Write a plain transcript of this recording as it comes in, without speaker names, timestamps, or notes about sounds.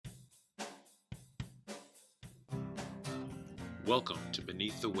Welcome to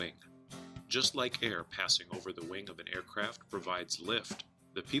Beneath the Wing. Just like air passing over the wing of an aircraft provides lift,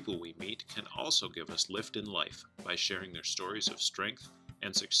 the people we meet can also give us lift in life by sharing their stories of strength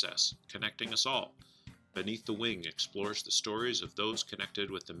and success, connecting us all. Beneath the Wing explores the stories of those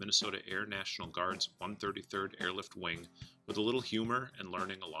connected with the Minnesota Air National Guard's 133rd Airlift Wing with a little humor and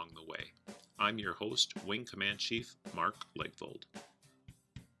learning along the way. I'm your host, Wing Command Chief Mark Legvold.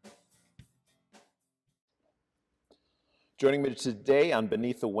 Joining me today on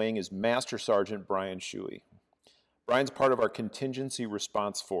Beneath the Wing is Master Sergeant Brian Shuey. Brian's part of our Contingency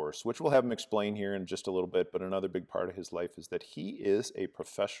Response Force, which we'll have him explain here in just a little bit, but another big part of his life is that he is a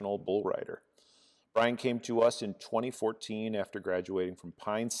professional bull rider. Brian came to us in 2014 after graduating from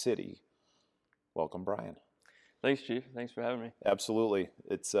Pine City. Welcome, Brian. Thanks, Chief. Thanks for having me. Absolutely.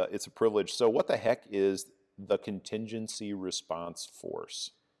 It's a privilege. So what the heck is the Contingency Response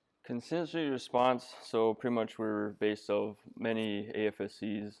Force? Contingency response, so pretty much we're based of many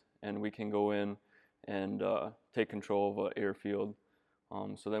AFSCs, and we can go in and take control of an airfield.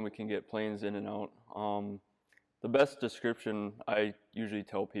 So then we can get planes in and out. The best description I usually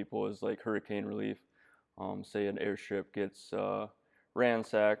tell people is like hurricane relief. Say an airstrip gets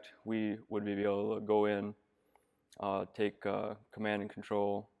ransacked, we would be able to go in, take command and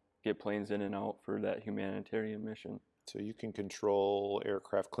control, get planes in and out for that humanitarian mission. So you can control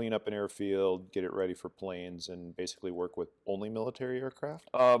aircraft, clean up an airfield, get it ready for planes, and basically work with only military aircraft?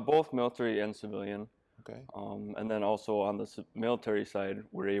 Both military and civilian. Okay. And then also on the military side,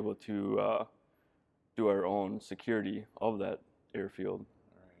 we're able to do our own security of that airfield.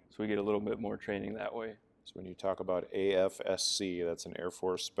 All right. So we get a little bit more training that way. So when you talk about AFSC, that's an Air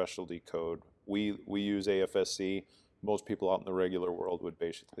Force Specialty Code. We use AFSC. Most people out in the regular world would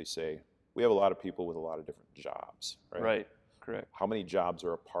basically say, we have a lot of people with a lot of different jobs, right? Right, correct. How many jobs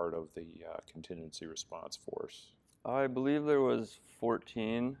are a part of the Contingency Response Force? I believe there was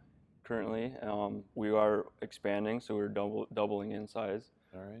 14 currently. We are expanding, so we're doubling in size.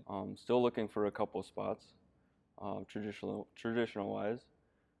 All right. Still looking for a couple spots, traditional-wise.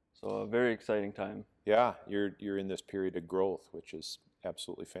 So a very exciting time. Yeah, you're in this period of growth, which is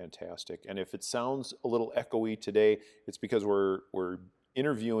absolutely fantastic. And if it sounds a little echoey today, it's because we're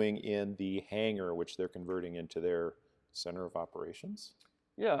interviewing in the hangar, which they're converting into their center of operations.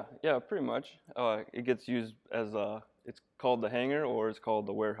 Yeah, pretty much. It gets used as it's called the hangar, or it's called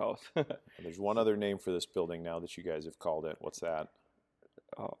the warehouse. There's one other name for this building now that you guys have called it. What's that?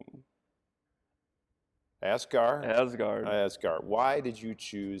 Asgard? Asgard. Why did you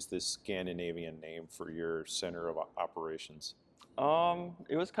choose this Scandinavian name for your center of operations?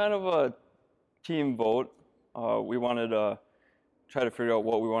 It was kind of a team vote. We wanted to try to figure out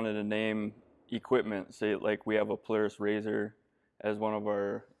what we wanted to name equipment. Say, like, we have a Polaris Razor as one of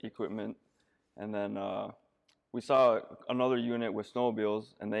our equipment, and then we saw another unit with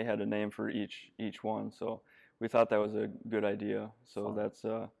snowmobiles, and they had a name for each one. So we thought that was a good idea. So Fun. That's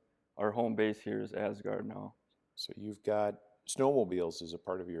our home base here is Asgard now. So you've got snowmobiles as a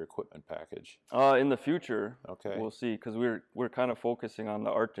part of your equipment package. In the future, okay, we'll see, because we're kind of focusing on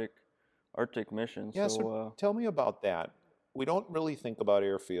the Arctic mission. Yeah, so tell me about that. We don't really think about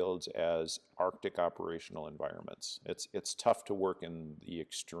airfields as Arctic operational environments. It's tough to work in the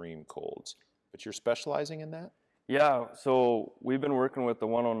extreme colds, but you're specializing in that? Yeah, so we've been working with the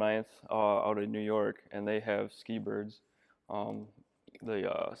 109th out of New York, and they have ski birds,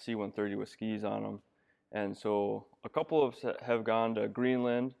 the C-130 with skis on them. And so a couple of us have gone to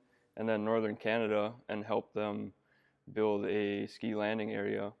Greenland and then northern Canada and helped them build a ski landing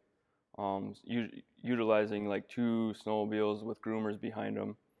area, utilizing like 2 snowmobiles with groomers behind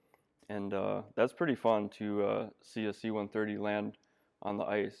them. And that's pretty fun to see a C-130 land on the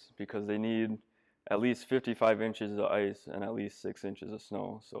ice, because they need at least 55 inches of ice and at least 6 inches of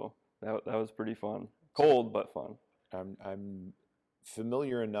snow. So that was pretty fun. Cold, but fun. I'm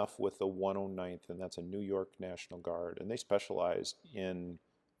familiar enough with the 109th, and that's a New York National Guard, and they specialize in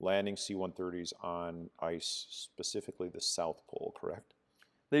landing C-130s on ice, specifically the South Pole, correct?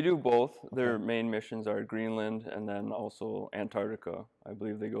 They do both. Okay. Their main missions are Greenland and then also Antarctica. I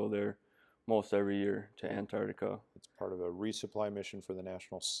believe they go there most every year to Antarctica. It's part of a resupply mission for the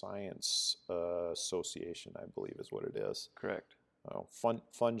National Science Association, I believe is what it is. Correct. Oh,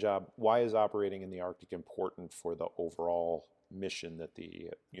 fun job. Why is operating in the Arctic important for the overall mission that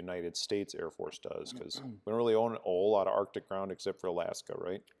the United States Air Force does? Because we don't really own a whole lot of Arctic ground except for Alaska,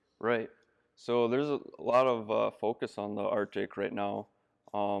 right? Right. So there's a lot of focus on the Arctic right now.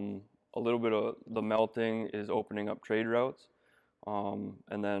 A little bit of the melting is opening up trade routes.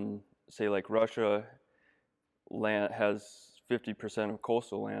 And then, say, like Russia has 50% of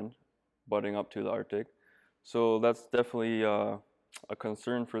coastal land butting up to the Arctic. So that's definitely a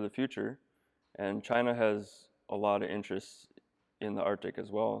concern for the future. And China has a lot of interest in the Arctic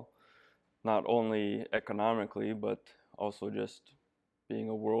as well, not only economically, but also just being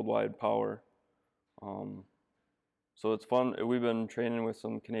a worldwide power. Um, so it's fun. We've been training with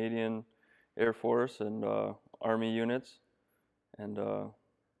some Canadian Air Force and Army units, and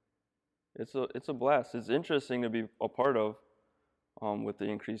it's a blast. It's interesting to be a part of with the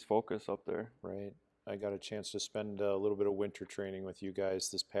increased focus up there. Right. I got a chance to spend a little bit of winter training with you guys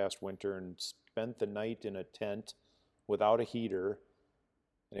this past winter and spent the night in a tent without a heater,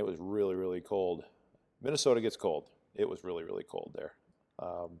 and it was really, really cold. Minnesota gets cold. It was really, really cold there.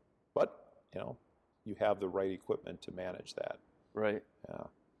 But, you have the right equipment to manage that. Right.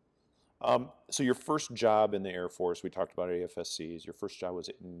 Yeah. So your first job in the Air Force, we talked about AFSCs, your first job was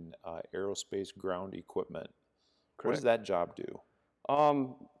in aerospace ground equipment. Correct. What does that job do?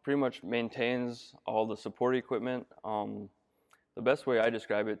 Pretty much maintains all the support equipment. The best way I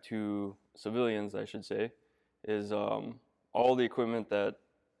describe it to civilians, I should say, is all the equipment that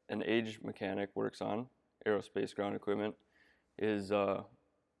an aged mechanic works on, aerospace ground equipment, is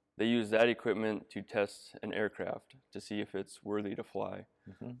they use that equipment to test an aircraft to see if it's worthy to fly.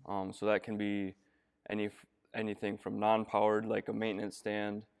 Mm-hmm. So that can be anything from non-powered, like a maintenance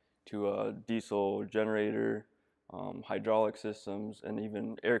stand, to a diesel generator, hydraulic systems, and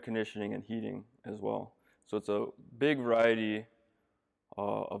even air conditioning and heating as well. So it's a big variety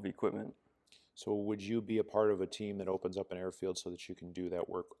of equipment. So would you be a part of a team that opens up an airfield so that you can do that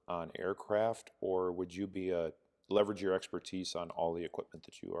work on aircraft, or would you be leverage your expertise on all the equipment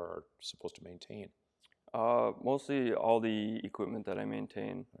that you are supposed to maintain? Mostly all the equipment that I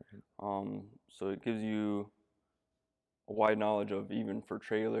maintain. Okay. So it gives you a wide knowledge of even for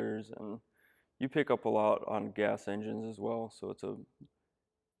trailers, and you pick up a lot on gas engines as well. So it's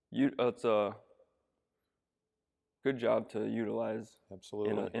a good job to utilize.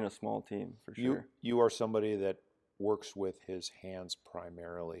 Absolutely. In a small team, for sure. You are somebody that works with his hands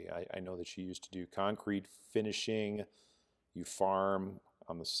primarily. I know that you used to do concrete finishing, you farm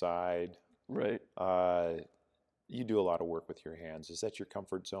on the side. Right. You do a lot of work with your hands. Is that your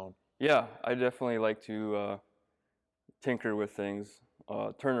comfort zone? Yeah, I definitely like to tinker with things,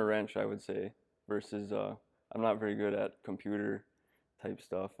 turn a wrench, I would say, versus I'm not very good at computer type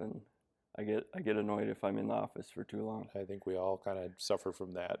stuff, and I get annoyed if I'm in the office for too long. I think we all kind of suffer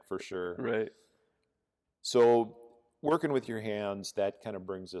from that for sure. Right. So working with your hands, that kind of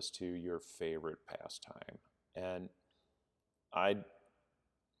brings us to your favorite pastime. And I'm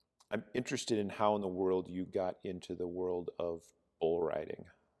interested in how in the world you got into the world of bull riding.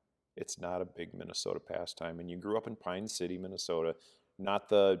 It's not a big Minnesota pastime, and you grew up in Pine City, Minnesota, not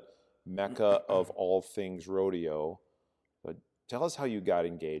the mecca of all things rodeo. But tell us how you got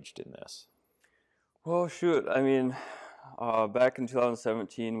engaged in this. Well, shoot, I mean, back in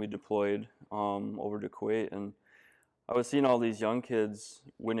 2017, we deployed over to Kuwait, and I was seeing all these young kids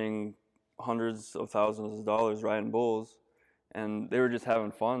winning hundreds of thousands of dollars riding bulls, and they were just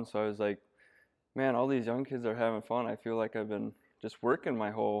having fun. So I was like, man, all these young kids are having fun. I feel like I've been just working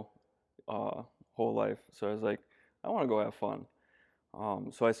my whole life. So I was like, I want to go have fun.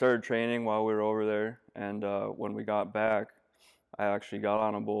 So I started training while we were over there, and when we got back, I actually got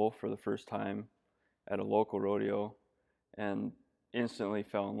on a bull for the first time at a local rodeo, and instantly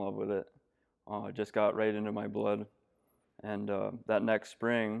fell in love with it. It just got right into my blood. And that next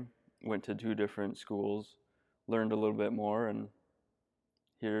spring, went to 2 different schools, learned a little bit more, and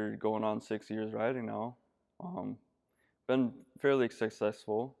here going on 6 years riding now. Been fairly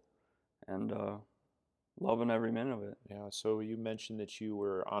successful, and loving every minute of it. Yeah, so you mentioned that you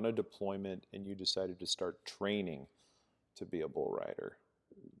were on a deployment and you decided to start training to be a bull rider.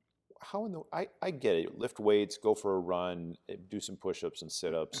 How in the I get it. Lift weights, go for a run, do some push-ups and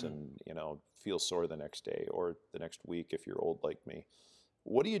sit-ups, and feel sore the next day or the next week if you're old like me.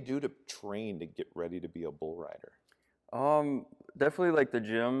 What do you do to train to get ready to be a bull rider? Definitely like the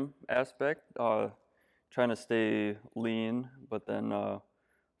gym aspect. Trying to stay lean, but then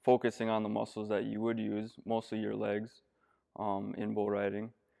focusing on the muscles that you would use, mostly your legs, in bull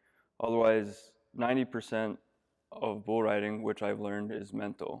riding. Otherwise, 90% of bull riding, which I've learned, is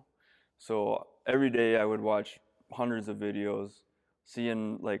mental. So every day I would watch hundreds of videos,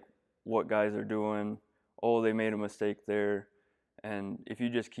 seeing like what guys are doing. Oh, they made a mistake there. And if you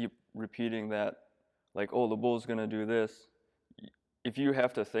just keep repeating that, like, oh, the bull's gonna do this, if you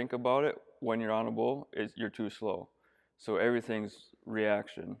have to think about it when you're on a bull, you're too slow. So everything's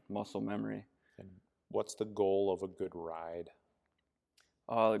reaction, muscle memory. And what's the goal of a good ride?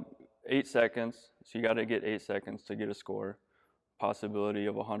 8 seconds. So you got to get 8 seconds to get a score. Possibility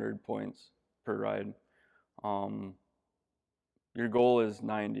of 100 points per ride. Your goal is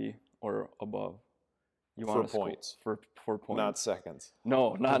 90 or above. You for want to points. For points. Not seconds.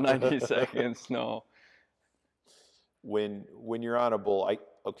 No, not 90 seconds. No. When you're on a bull,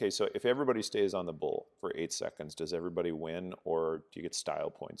 so if everybody stays on the bull for 8 seconds, does everybody win, or do you get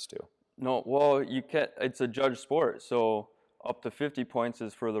style points too? No, well, you can't. It's a judge sport, so up to 50 points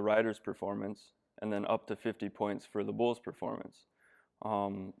is for the rider's performance, and then up to 50 points for the bull's performance.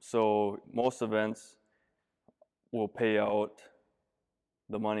 So most events will pay out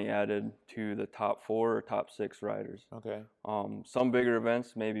the money added to the top 4 or top 6 riders. Okay. Some bigger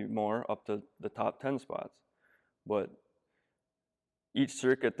events, maybe more, up to the top 10 spots. But each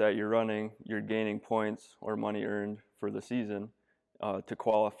circuit that you're running, you're gaining points or money earned for the season to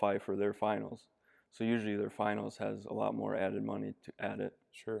qualify for their finals. So usually their finals has a lot more added money to add it.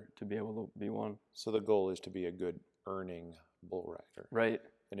 Sure. To be able to be won. So the goal is to be a good earning bull rider. Right.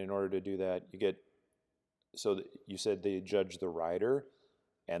 And in order to do that, you said they judge the rider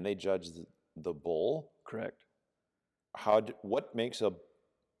and they judge the bull? Correct. What makes the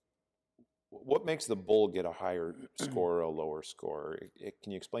bull get a higher score or a lower score?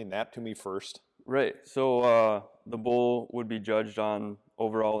 Can you explain that to me first? Right. So the bull would be judged on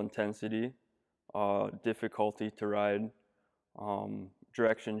overall intensity, difficulty to ride,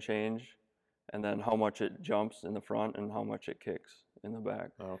 direction change, and then how much it jumps in the front and how much it kicks in the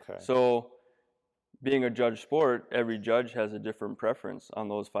back. Okay. So being a judge sport, every judge has a different preference on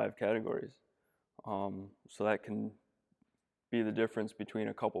those 5 categories. So that can be the difference between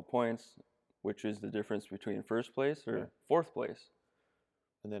a couple points, which is the difference between first place or fourth place.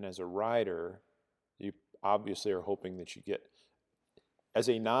 And then as a rider, you obviously are hoping that you get, as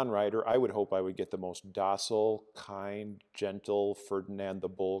a non-rider, I would hope I would get the most docile, kind, gentle, Ferdinand the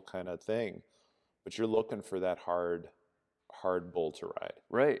Bull kind of thing. But you're looking for that hard bull to ride.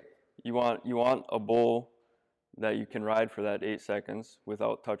 Right. You want a bull that you can ride for that 8 seconds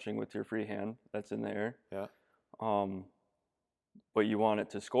without touching with your free hand that's in the air. Yeah. But you want it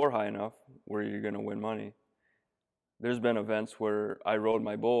to score high enough where you're going to win money. There's been events where I rode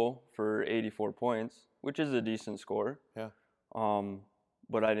my bull for 84 points, which is a decent score. Yeah.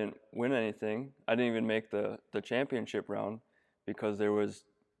 But I didn't win anything. I didn't even make the championship round because there was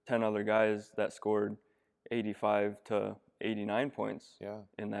 10 other guys that scored 85 to 89 points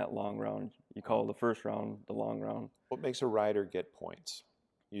in that long round. You call the first round the long round. What makes a rider get points?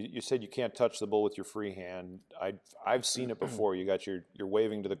 You said you can't touch the bull with your free hand. I've seen it before. You're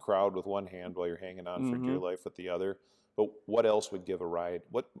waving to the crowd with one hand while you're hanging on for dear life with the other. But what else would give a ride?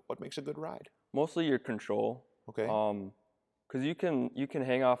 What makes a good ride? Mostly your control. Okay. Because you can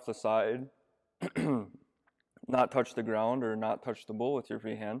hang off the side, not touch the ground or not touch the bull with your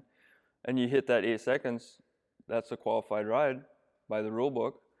free hand, and you hit that 8 seconds. That's a qualified ride by the rule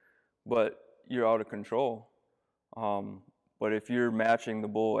book, but you're out of control. But if you're matching the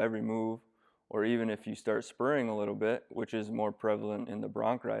bull every move, or even if you start spurring a little bit, which is more prevalent in the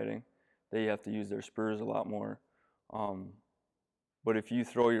bronc riding, they have to use their spurs a lot more. But if you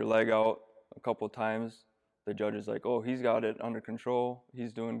throw your leg out a couple of times, the judge is like, oh, he's got it under control,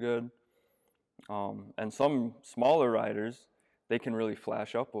 he's doing good. And some smaller riders, they can really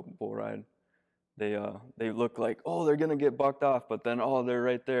flash up a bull ride. They look like, oh, they're gonna get bucked off, but then, oh, they're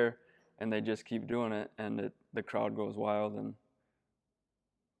right there, and they just keep doing it, and the crowd goes wild, and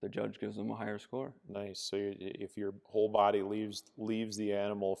the judge gives them a higher score. Nice. So if your whole body leaves the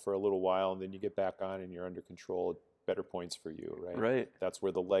animal for a little while, and then you get back on and you're under control, better points for you, right? Right. That's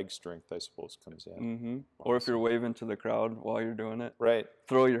where the leg strength, I suppose, comes in. Mm-hmm. Awesome. Or if you're waving to the crowd while you're doing it. Right.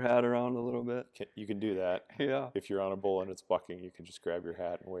 Throw your hat around a little bit. You can do that. Yeah. If you're on a bull and it's bucking, you can just grab your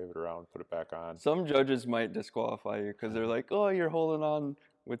hat and wave it around, put it back on. Some judges might disqualify you because they're like, oh, you're holding on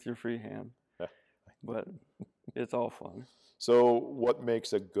with your free hand. But it's all fun. So what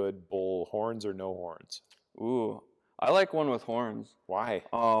makes a good bull? Horns or no horns? Ooh, I like one with horns. Why?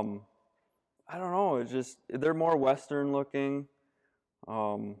 I don't know. It's just they're more Western looking,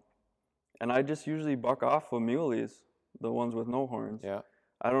 and I just usually buck off of muleys, the ones with no horns. Yeah.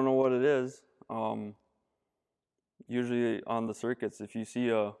 I don't know what it is. Usually on the circuits, if you see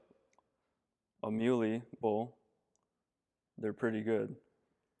a muley bull, they're pretty good,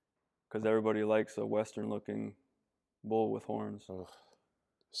 because everybody likes a Western looking bull with horns. Ugh,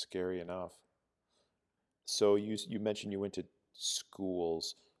 scary enough. So you mentioned you went to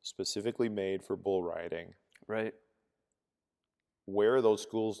schools specifically made for bull riding. Right. Where are those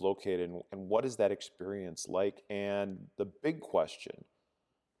schools located, and what is that experience like? And the big question,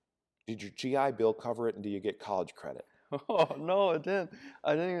 did your GI Bill cover it, and do you get college credit? Oh, no, it didn't.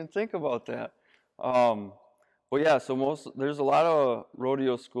 I didn't even think about that. But yeah, so there's a lot of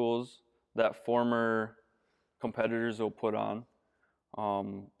rodeo schools that former competitors will put on.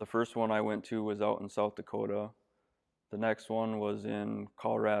 The first one I went to was out in South Dakota. The next one was in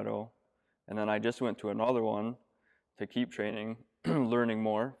Colorado. And then I just went to another one to keep training, learning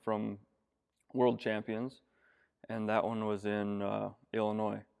more from world champions. And that one was in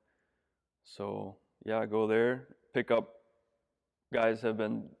Illinois. So yeah, I go there, pick up guys have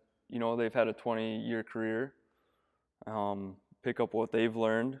been, they've had a 20-year career, pick up what they've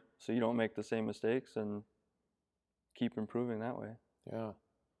learned so you don't make the same mistakes and keep improving that way. Yeah.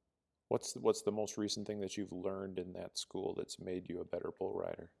 What's the most recent thing that you've learned in that school that's made you a better bull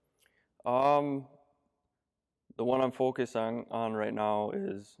rider? The one I'm focused on right now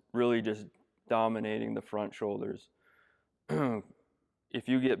is really just dominating the front shoulders. If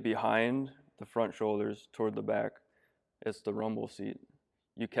you get behind the front shoulders toward the back, it's the rumble seat.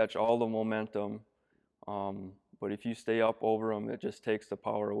 You catch all the momentum, but if you stay up over them, it just takes the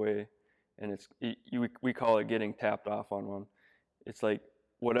power away, and we call it getting tapped off on one. It's like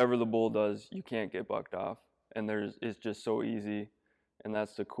whatever the bull does, you can't get bucked off, and it's just so easy, and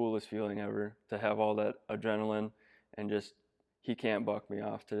that's the coolest feeling ever, to have all that adrenaline and just, he can't buck me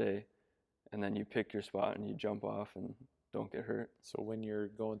off today, and then you pick your spot and you jump off and don't get hurt. So when you're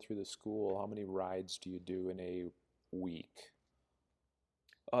going through the school, how many rides do you do in a week?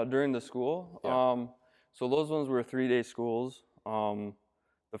 During the school? Yeah. So those ones were 3-day schools.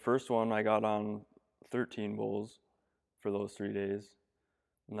 The first one I got on 13 bulls for those 3 days.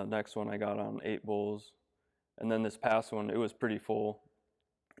 And the next one I got on 8 bulls. And then this past one, it was pretty full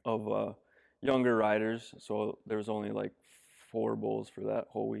of younger riders. So there was only like 4 bulls for that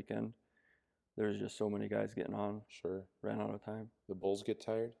whole weekend. There's just so many guys getting on. Sure. Ran out of time. The bulls get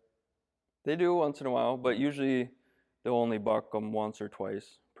tired? They do once in a while, but usually they'll only buck them once or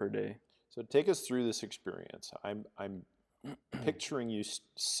twice per day. So take us through this experience. I'm picturing you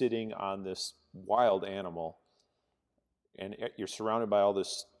sitting on this wild animal, and you're surrounded by all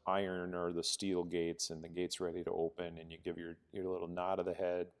this iron or the steel gates, and the gate's ready to open, and you give your little nod of the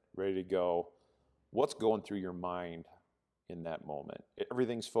head, ready to go. What's going through your mind in that moment?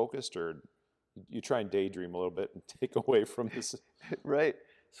 Everything's focused, or you try and daydream a little bit and take away from this? Right.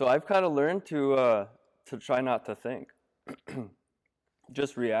 So I've kind of learned to try not to think.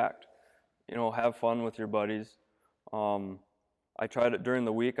 Just react. Have fun with your buddies. I try to, during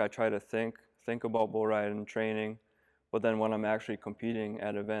the week, I try to think about bull riding and training, but then when I'm actually competing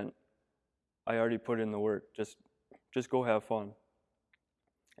at an event, I already put in the work. Just go have fun.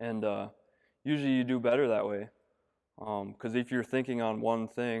 And usually you do better that way. Because if you're thinking on one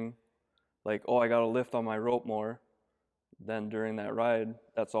thing, like, oh, I got to lift on my rope more, then during that ride,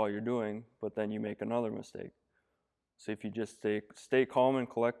 that's all you're doing, but then you make another mistake. So if you just stay calm and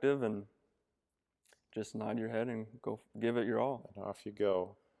collective and just nod your head and go give it your all. And off you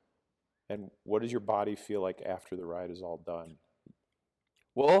go. And what does your body feel like after the ride is all done?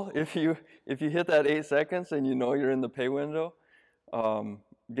 Well, if you hit that 8 seconds and you're in the pay window,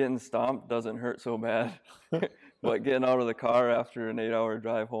 getting stomped doesn't hurt so bad. But getting out of the car after an 8-hour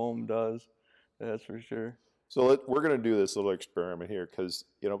drive home does. That's for sure. So we're going to do this little experiment here because,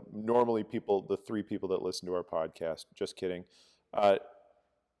 normally the 3 people that listen to our podcast, just kidding. I'm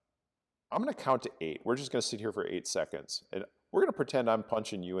going to count to 8. We're just going to sit here for 8 seconds. And we're going to pretend I'm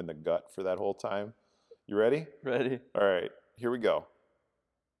punching you in the gut for that whole time. You ready? Ready. All right, here we go.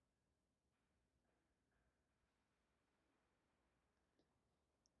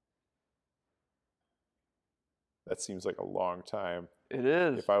 That seems like a long time. It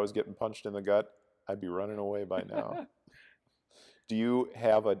is. If I was getting punched in the gut, I'd be running away by now. Do you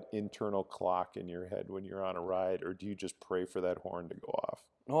have an internal clock in your head when you're on a ride, or do you just pray for that horn to go off?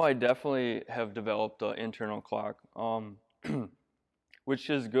 No, I definitely have developed an internal clock, which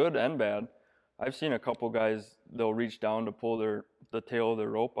is good and bad. I've seen a couple guys, they'll reach down to pull the tail of their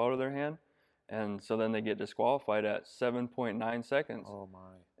rope out of their hand, and so then they get disqualified at 7.9 seconds. Oh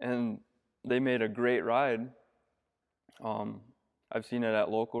my. And they made a great ride. I've seen it at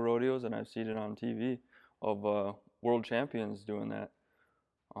local rodeos, and I've seen it on TV of world champions doing that.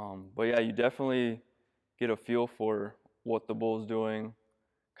 But yeah, you definitely get a feel for what the bull's doing,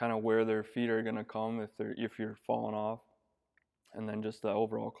 kind of where their feet are going to come if you're falling off, and then just the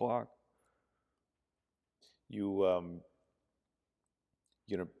overall clock.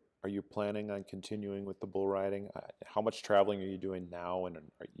 Are you planning on continuing with the bull riding? How much traveling are you doing now, and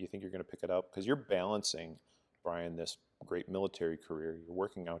you think you're going to pick it up? Because you're balancing, Brian, this great military career. You're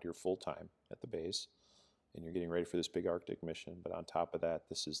working out here full time at the base, and you're getting ready for this big Arctic mission. But on top of that,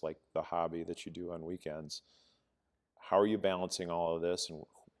 this is like the hobby that you do on weekends. How are you balancing all of this, and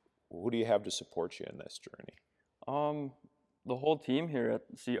who do you have to support you in this journey? The whole team here at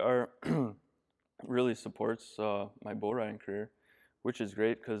CR really supports my bull riding career, which is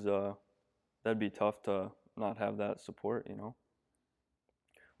great because that'd be tough to not have that support, you know.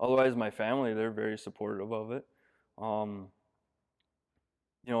 Otherwise, my family, they're very supportive of it. Um,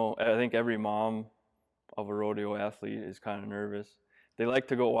 you know, I think every mom of a rodeo athlete is kind of nervous. They like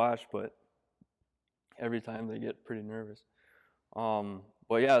to go watch, but every time they get pretty nervous.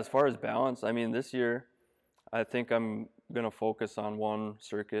 But yeah, as far as balance, I mean, this year, I think I'm going to focus on one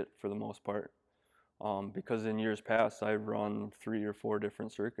circuit for the most part. Because in years past, I've run 3 or 4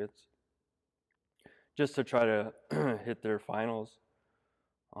 different circuits just to try to hit their finals.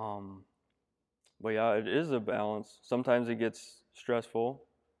 But yeah, it is a balance. Sometimes it gets stressful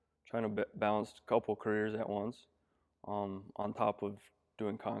trying to balance a couple careers at once, on top of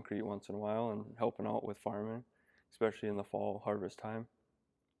doing concrete once in a while and helping out with farming, especially in the fall harvest time.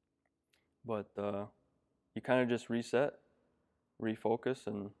 But you kind of just reset, refocus,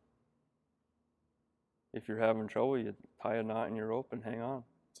 and if you're having trouble, you tie a knot in your rope and hang on.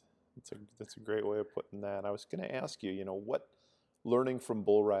 That's a great way of putting that. I was going to ask you, what learning from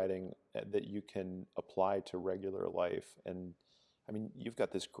bull riding that you can apply to regular life. And I mean, you've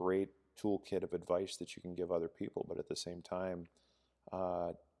got this great toolkit of advice that you can give other people, but at the same time,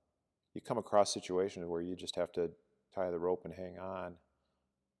 you come across situations where you just have to tie the rope and hang on.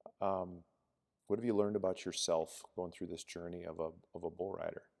 What have you learned about yourself going through this journey of a bull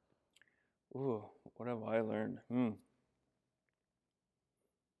rider? Ooh, what have I learned?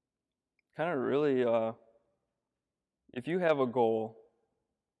 Kind of really, if you have a goal,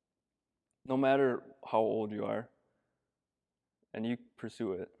 no matter how old you are, and you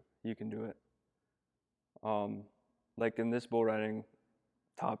pursue it, you can do it. Like in this bull riding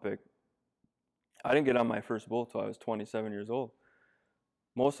topic, I didn't get on my first bull till I was 27 years old.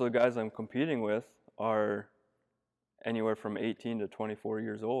 Most of the guys I'm competing with are anywhere from 18 to 24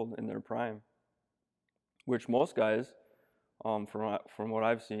 years old in their prime, which most guys, from what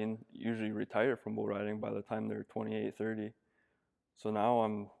I've seen, usually retire from bull riding by the time they're 28, 30. So now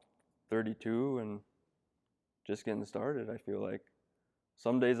I'm 32 and just getting started. I feel like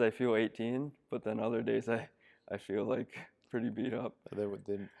some days I feel 18, but then other days I feel like pretty beat up.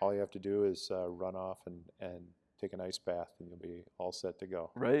 Then all you have to do is run off and take an ice bath, and you'll be all set to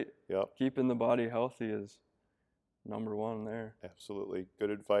go. Right. Yep. Keeping the body healthy is number one there. Absolutely.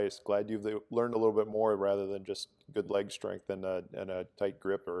 Good advice. Glad you've learned a little bit more rather than just good leg strength and a tight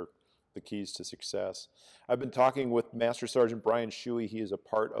grip or the keys to success. I've been talking with Master Sergeant Brian Shuey. He is a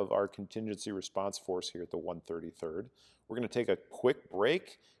part of our Contingency Response Force here at the 133rd. We're going to take a quick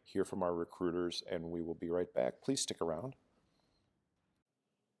break, hear from our recruiters, and we will be right back. Please stick around.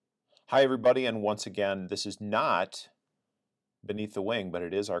 Hi, everybody, and once again, this is not Beneath the Wing, but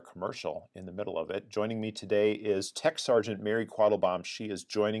it is our commercial in the middle of it. Joining me today is Tech Sergeant Mary Quattlebaum. She is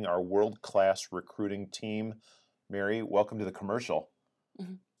joining our world-class recruiting team. Mary, welcome to the commercial.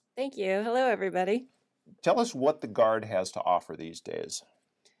 Thank you. Hello, everybody. Tell us what the Guard has to offer these days.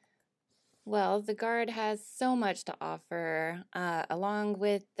 Well, the Guard has so much to offer, along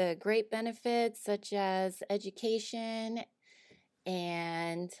with the great benefits such as education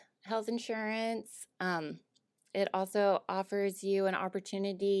and health insurance. It also offers you an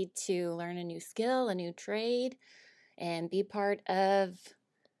opportunity to learn a new skill, a new trade, and be part of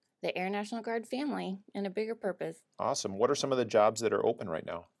the Air National Guard family in a bigger purpose. Awesome. What are some of the jobs that are open right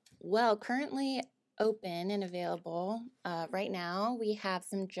now? Well, currently open and available right now, we have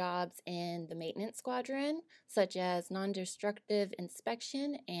some jobs in the maintenance squadron, such as non-destructive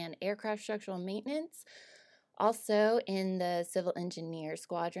inspection and aircraft structural maintenance. Also in the civil engineer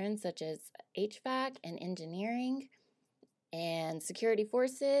squadron, such as HVAC and engineering, and security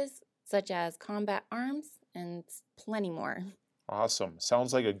forces, such as combat arms, and plenty more. Awesome.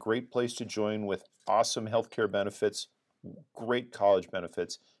 Sounds like a great place to join with awesome healthcare benefits, great college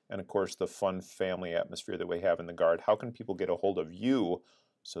benefits, and of course the fun family atmosphere that we have in the Guard. How can people get a hold of you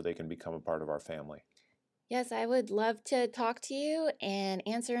so they can become a part of our family? Yes, I would love to talk to you and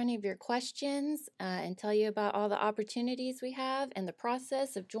answer any of your questions and tell you about all the opportunities we have and the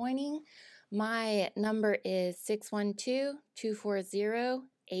process of joining. My number is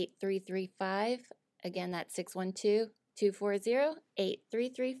 612-240-8335. Again, that's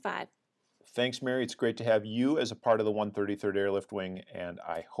 612-240-8335. Thanks, Mary. It's great to have you as a part of the 133rd Airlift Wing, and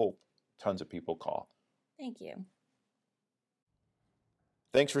I hope tons of people call. Thank you.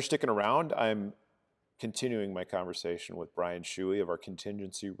 Thanks for sticking around. I'm continuing my conversation with Brian Shuey of our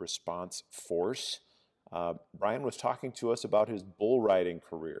Contingency Response Force. Brian was talking to us about his bull riding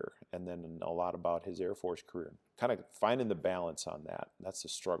career and then a lot about his Air Force career. Kind of finding the balance on that. That's the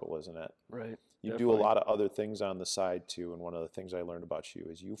struggle, isn't it? Right. You do a lot of other things on the side too, and one of the things I learned about you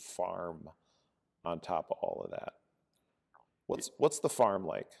is you farm on top of all of that. What's the farm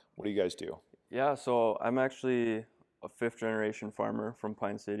like? What do you guys do? Yeah, so I'm actually a fifth generation farmer from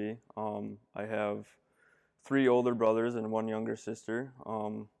Pine City. I have 3 older brothers and 1 younger sister.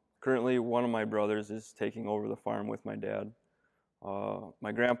 Currently, one of my brothers is taking over the farm with my dad.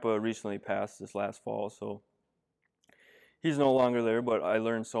 My grandpa recently passed this last fall, so he's no longer there, but I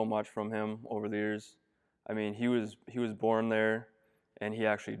learned so much from him over the years. I mean, he was born there, and he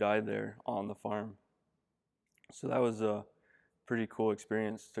actually died there on the farm. So that was a pretty cool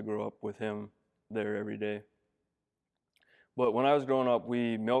experience to grow up with him there every day. But when I was growing up,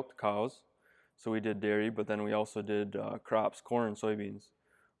 we milked cows, so we did dairy, but then we also did crops, corn and soybeans.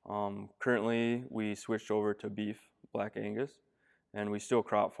 Currently, we switched over to beef, Black Angus, and we still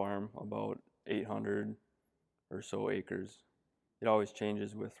crop farm about 800 or so acres. It always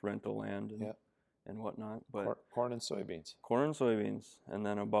changes with rental land and whatnot. But corn and soybeans. Corn and soybeans, and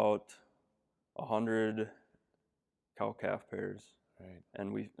then about 100 cow-calf pairs. Right.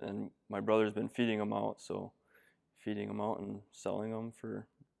 And my brother's been feeding them out, so feeding them out and selling them for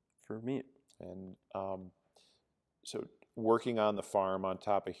meat. And so working on the farm on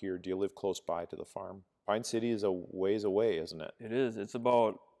top of here, do you live close by to the farm? Pine City is a ways away, isn't it? It is. It's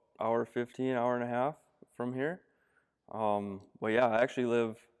about hour 15, hour and a half from here. But yeah, I actually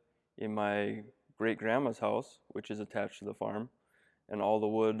live in my great-grandma's house, which is attached to the farm, and all the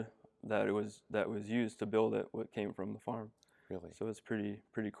wood that was used to build it, what came from the farm. Really? So it's pretty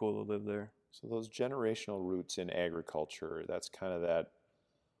cool to live there. So those generational roots in agriculture, that's kind of that,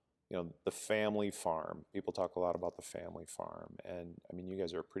 the family farm. People talk a lot about the family farm, and I mean, you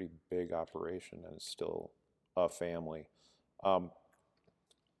guys are a pretty big operation, and it's still a family.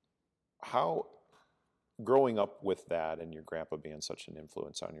 How, growing up with that and your grandpa being such an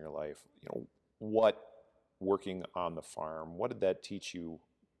influence on your life, what working on the farm, what did that teach you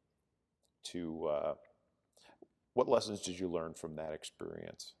what lessons did you learn from that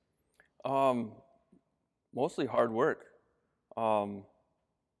experience? Mostly hard work.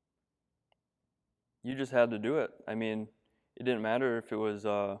 You just had to do it. I mean, it didn't matter if it was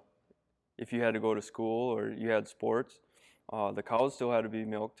if you had to go to school or you had sports. The cows still had to be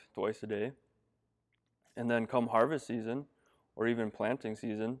milked twice a day. And then come harvest season or even planting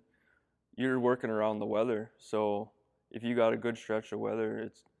season, you're working around the weather. So if you got a good stretch of weather,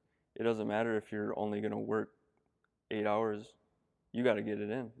 it doesn't matter if you're only going to work 8 hours. You got to get it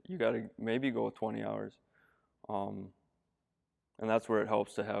in. You got to maybe go 20 hours. And that's where it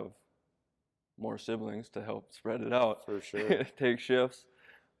helps to have more siblings to help spread it out. For sure. Take shifts.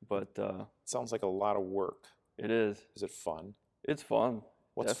 But sounds like a lot of work. It is. Is it fun? It's fun.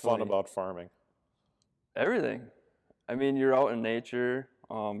 What's Definitely. fun about farming? Everything. I mean, you're out in nature.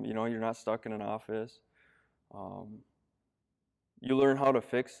 You're not stuck in an office. You learn how to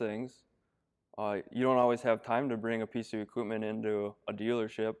fix things. You don't always have time to bring a piece of equipment into a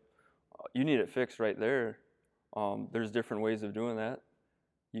dealership. You need it fixed right there. There's different ways of doing that.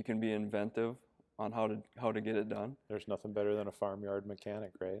 You can be inventive on how to get it done. There's nothing better than a farmyard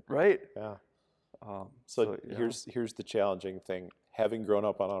mechanic, right? Right. Yeah. Yeah. Here's the challenging thing. Having grown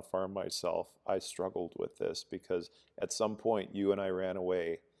up on a farm myself, I struggled with this because at some point you and I ran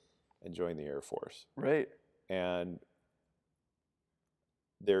away and joined the Air Force. Right. And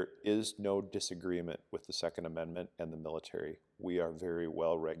there is no disagreement with the Second Amendment and the military. We are very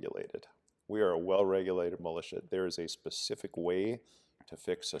well regulated. We are a well-regulated militia. There is a specific way to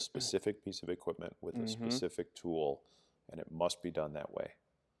fix a specific piece of equipment with a specific tool, and it must be done that way.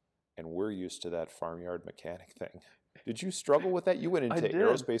 And we're used to that farmyard mechanic thing. Did you struggle with that? You went into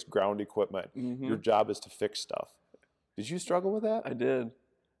aerospace ground equipment. Your job is to fix stuff. Did you struggle with that? I did.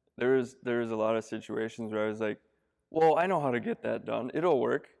 There was a lot of situations where I was like, well, I know how to get that done. It'll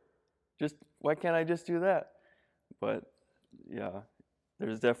work. Why can't I just do that? But yeah,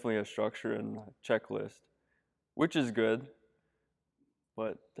 there's definitely a structure and a checklist, which is good.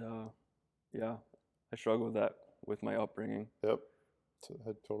 But yeah, I struggle with that with my upbringing. Yep, so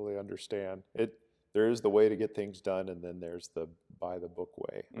I totally understand. There is the way to get things done, and then there's the by the book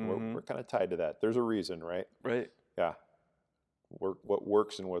way. We're kind of tied to that. There's a reason, right? Right. Yeah. What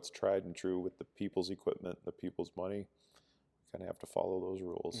works and what's tried and true with the people's equipment, the people's money, you kind of have to follow those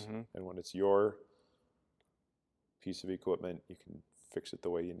rules. And when it's your piece of equipment, you can fix it the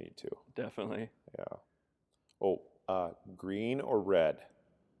way you need to. Definitely. Yeah. Oh, green or red?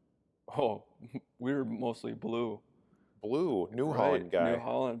 Oh, we were mostly blue. Blue, New Holland guy. New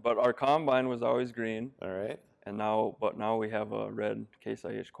Holland, but our combine was always green. All right. And now we have a red Case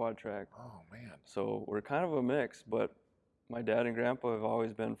IH quad track. Oh man. So we're kind of a mix, but my dad and grandpa have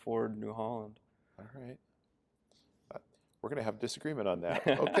always been Ford New Holland. All right. We're going to have disagreement on that.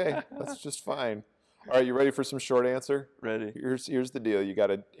 Okay, that's just fine. All right, you ready for some short answer? Ready. Here's the deal. You got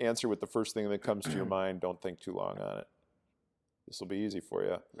to answer with the first thing that comes to your mind. Don't think too long on it. This will be easy for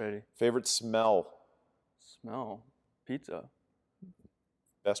you. Ready. Favorite smell? Smell. Pizza.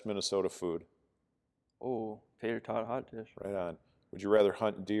 Best Minnesota food? Oh, tater tot hot dish. Right on. Would you rather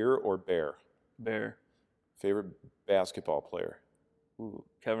hunt deer or bear? Bear. Favorite basketball player? Ooh,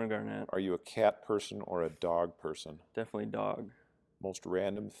 Kevin Garnett. Are you a cat person or a dog person? Definitely dog. Most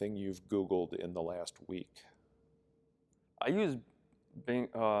random thing you've Googled in the last week? I use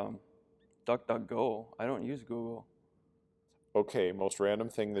DuckDuckGo. I don't use Google. Okay, most random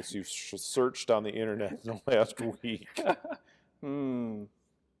thing that you've searched on the internet in the last week?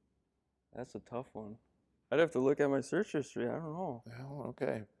 That's a tough one. I'd have to look at my search history. I don't know. Oh,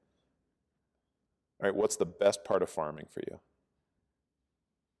 okay. All right, what's the best part of farming for you?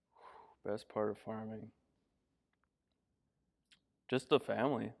 Best part of farming. Just the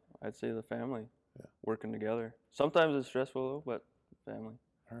family. I'd say the family. Yeah. Working together. Sometimes it's stressful though, but family.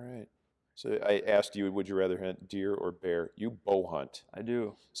 All right. So I asked you, would you rather hunt deer or bear? You bow hunt. I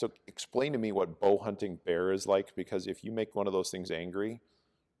do. So explain to me what bow hunting bear is like, because if you make one of those things angry,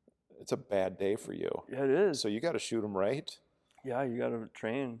 it's a bad day for you. Yeah, it is. So you got to shoot them right. Yeah, you got to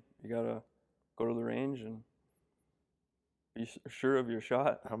train. You got to go to the range and be sure of your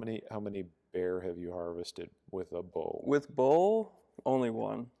shot. How many bear have you harvested with a bow? With bow, only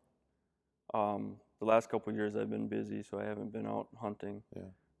one. The last couple of years I've been busy, so I haven't been out hunting. Yeah.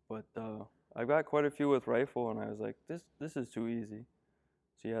 But I've got quite a few with rifle, and I was like, this is too easy.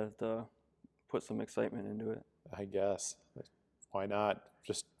 So you have to put some excitement into it. I guess. Why not?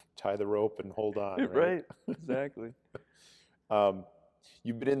 Just tie the rope and hold on. Right, exactly.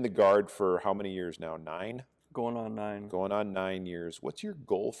 You've been in the Guard for how many years now? 9? Going on 9. Going on 9 years. What's your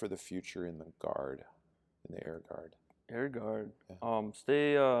goal for the future in the Guard, in the Air Guard? Air Guard.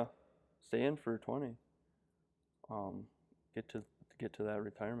 Yeah. Stay in for 20. Get to that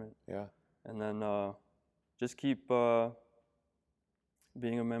retirement. Yeah. And then just keep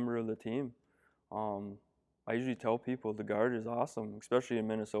being a member of the team. I usually tell people the Guard is awesome, especially in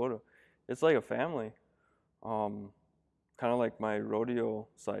Minnesota. It's like a family. Kind of like my rodeo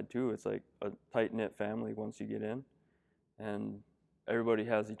side too. It's like a tight-knit family once you get in, and everybody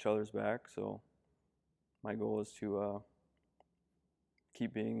has each other's back. So my goal is to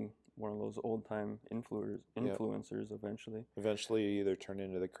keep being one of those old-time influencers eventually. Eventually, you either turn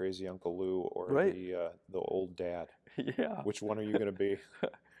into the crazy Uncle Lou or Right. the old dad. Yeah. Which one are you going to be?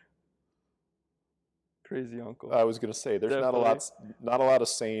 Crazy uncle. I was going to say, there's not a lot of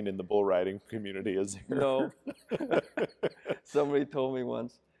sane in the bull riding community, is there? No. Somebody told me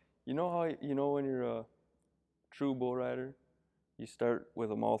once, you know when you're a true bull rider, you start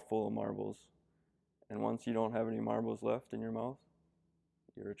with a mouthful of marbles, and once you don't have any marbles left in your mouth,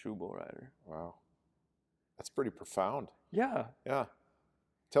 you're a true bull rider. Wow. That's pretty profound. Yeah. Yeah.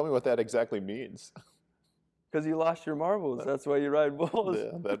 Tell me what that exactly means. Because you lost your marbles. That's why you ride bulls.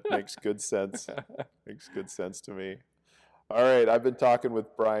 Yeah, that makes good sense. Makes good sense to me. All right, I've been talking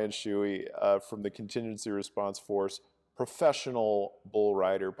with Brian Shuey from the Contingency Response Force, professional bull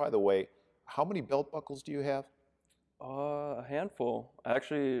rider. By the way, how many belt buckles do you have? A handful.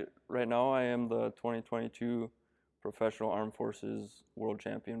 Actually, right now I am the 2022 Professional Armed Forces World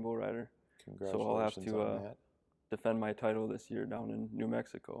Champion bull rider. Congratulations so I'll have to on that. defend my title this year down in New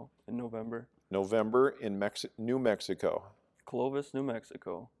Mexico in November. November in New Mexico. Clovis, New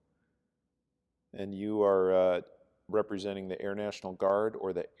Mexico. And you are representing the Air National Guard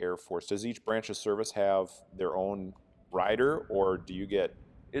or the Air Force. Does each branch of service have their own rider, or do you get...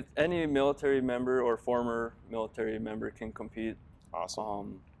 Any military member or former military member can compete.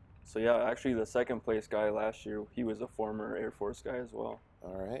 Awesome. So yeah, actually the second place guy last year, he was a former Air Force guy as well.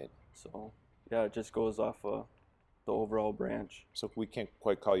 All right. So yeah, it just goes off the overall branch. So we can't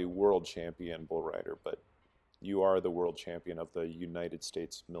quite call you world champion bull rider, but you are the world champion of the United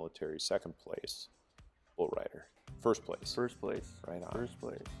States military, second place bull rider. First place. First place. Right on. First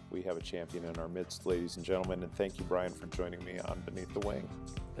place. We have a champion in our midst, ladies and gentlemen, and thank you, Brian, for joining me on Beneath the Wing.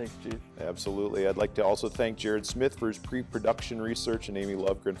 Thanks, Chief. Absolutely. I'd like to also thank Jared Smith for his pre-production research and Amy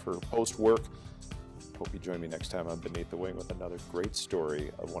Lovegren for her post-work. Hope you join me next time on Beneath the Wing with another great story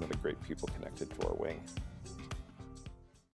of one of the great people connected to our wing.